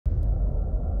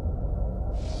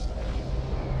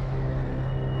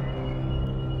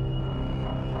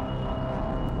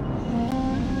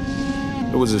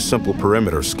It was a simple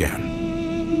perimeter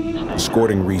scan,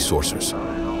 escorting resources.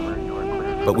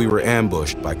 But we were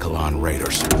ambushed by Kalan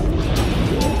raiders.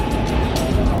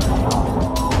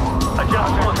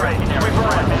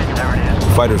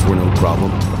 Fighters were no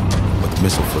problem, but the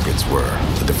missile frigates were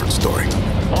a different story.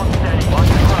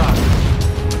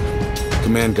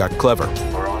 Command got clever.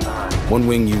 One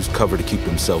wing used cover to keep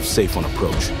themselves safe on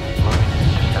approach.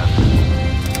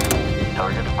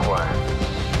 Target acquired.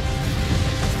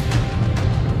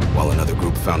 While another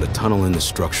group found a tunnel in the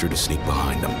structure to sneak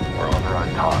behind them. We're on the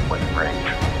right top wing range.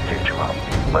 Teach them up.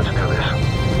 Let's do this.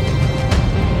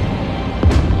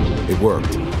 It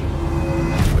worked.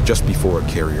 But just before a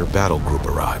carrier battle group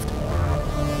arrived.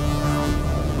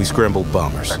 We scrambled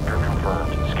bombers. Vector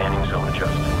confirmed. Scanning zone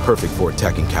adjusted. Perfect for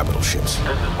attacking capital ships.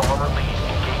 This is bomber lead.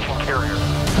 Engaging carrier.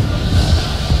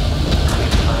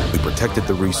 We protected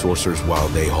the resourcers while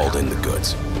they hauled in the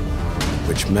goods.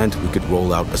 Which meant we could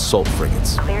roll out assault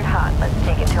frigates. Cleared hot. Let's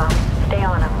take it to them. Stay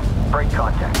on them. Break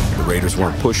contact. The raiders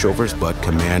weren't pushovers, but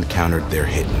Command countered their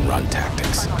hit-and-run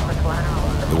tactics.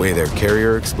 The way their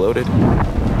carrier exploded?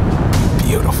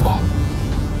 Beautiful.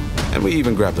 And we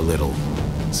even grabbed a little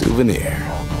souvenir.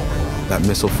 That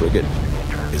missile frigate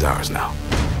is ours now.